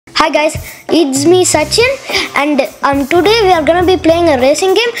Hi guys, it's me Sachin, and today we are gonna be playing a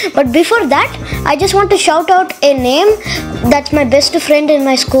racing game. But before that, I just want to shout out a name that's my best friend in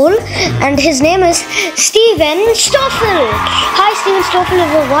my school, and his name is Steven Stoffel. Hi Steven Stoffel,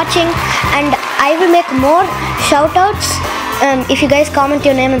 if you're watching, and I will make more shout outs if you guys comment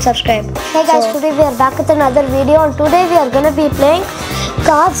your name and subscribe. Hey guys, today we are back with another video, and today we are gonna be playing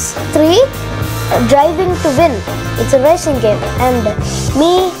Cars 3 Driving to Win. It's a racing game, and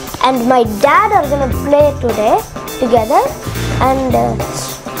me and my dad are gonna play today together, and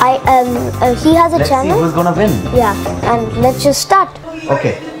he has a channel. Let's see who's gonna win. Yeah, and let's just start.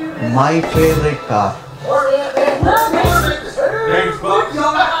 Okay, my favorite car.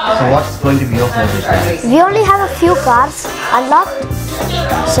 So what's going to be your favorite car? We only have a few cars unlocked,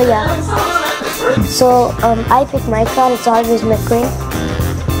 so yeah. So I pick my car. It's always McQueen.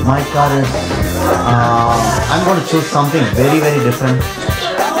 My car is. I'm going to choose something very different.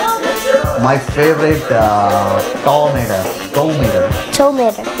 My favorite tow meter.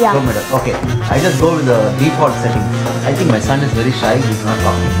 Yeah. Tow meter. Okay, I just go with the default setting. I think my son is very shy. He's not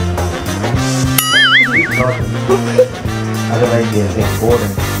talking. Otherwise, he'll get bored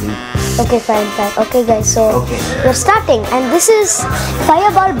and sleep. Okay, fine. Okay, guys. So we're starting, and this is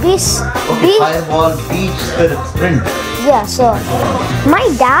Fireball Beach. Okay, Fireball Beach Sprint. Yeah. So my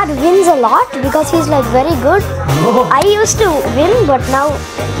dad wins a lot because he's like very good. No. I used to win, but now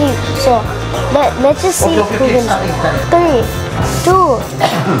he. So let's just see who wins. Starting. 3, 2,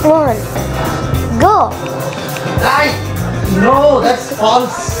 1, go! No, that's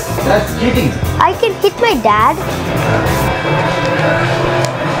false. That's cheating. I can hit my dad.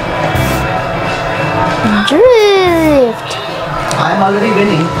 Drift. I'm already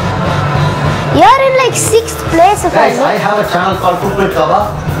winning. You're in like 6th place if Guys, I I have a channel called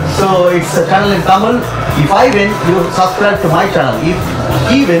Kaba. So it's a channel in Tamil. If I win, you subscribe to my channel. If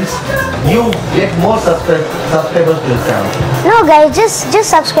he wins, you get more subscribers to his channel. No guys, just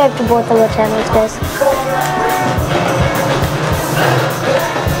subscribe to both of our channels, guys.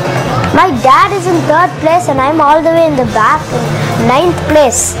 My dad is in 3rd place and I'm all the way in the back in 9th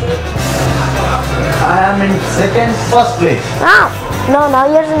place. I am in first place. No, now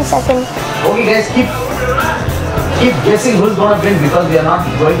you're in 2nd. Okay guys, keep guessing who's gonna win because we are not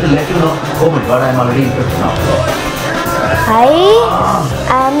going to let you know. Oh my god, I'm already in 5th now. I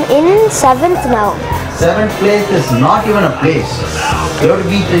am in 7th now. 7th place is not even a place. You have to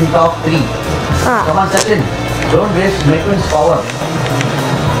be in top 3. Come on Sachin, don't waste McQueen's power.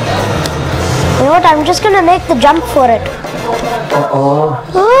 You know what, I'm just gonna make the jump for it. Oh,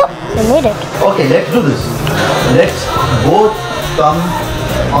 I made it. okay, let's do this. Let's both come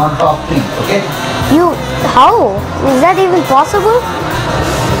on top 3, okay? How? Is that even possible?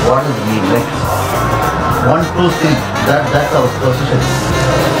 What does it mean? Like 1, 2, 3. That's our position.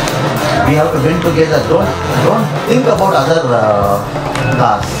 We have to win together. Don't think about other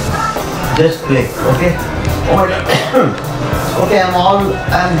cars. Just play, okay? Okay,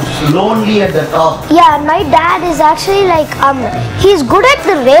 I'm lonely at the top. Yeah, my dad is actually like he's good at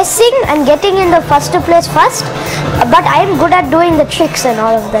the racing and getting in the first place first, but I'm good at doing the tricks and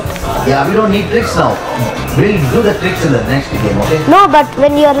all of that. Yeah, we don't need tricks now. We'll do the tricks in the next game, okay? No, but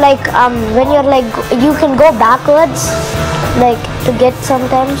when you're like you can go backwards, like to get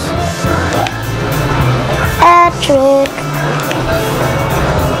sometimes. A trick.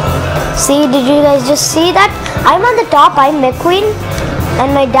 See, did you guys just see that? I'm on the top, I'm McQueen,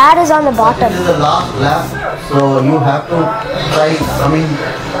 and my dad is on the bottom. This is the last lap, so you have to try coming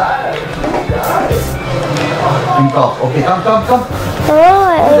in top. Okay, come.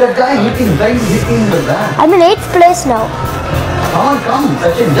 That guy hitting the back. I'm in 8th place now. Come,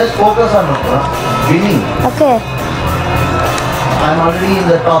 Sachin, just focus on winning. Okay. I'm already in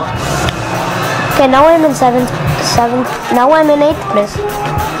the top. Okay, now I'm in 7th. Now I'm in 8th place.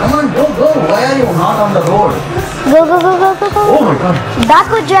 Come on, go. Why are you not on the road? Go. Oh my god.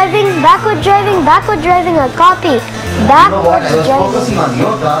 Backward driving. A copy. You know what? I was focusing on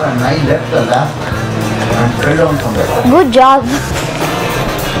your car and I left the lap and fell down from there. Good job.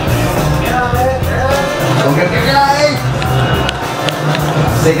 Okay.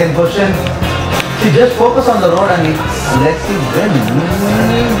 Second question. See, just focus on the road and let's see win.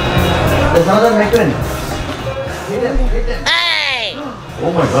 There's another McQueen. Hit him. Hey!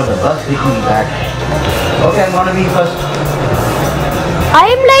 Oh my god, the bus hit me back. Okay, I'm gonna be first.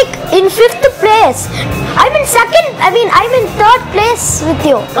 I'm like in 5th place. I'm in 2nd. I'm in 3rd place with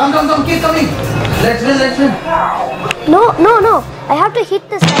you. Come, keep coming. Let's win. No. I have to hit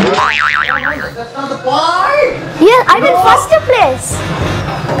this. That's not the point. Yeah, I'm in 1st place.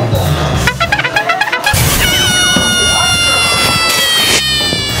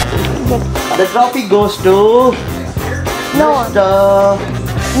 it. The trophy goes to No one. Mr.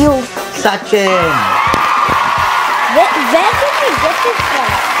 You. Sachin. Where did we get it from?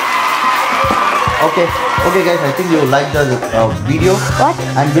 Okay, guys. I think you like the video. What?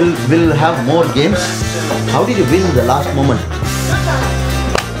 And we'll have more games. How did you win in the last moment?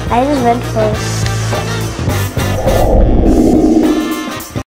 I just went first.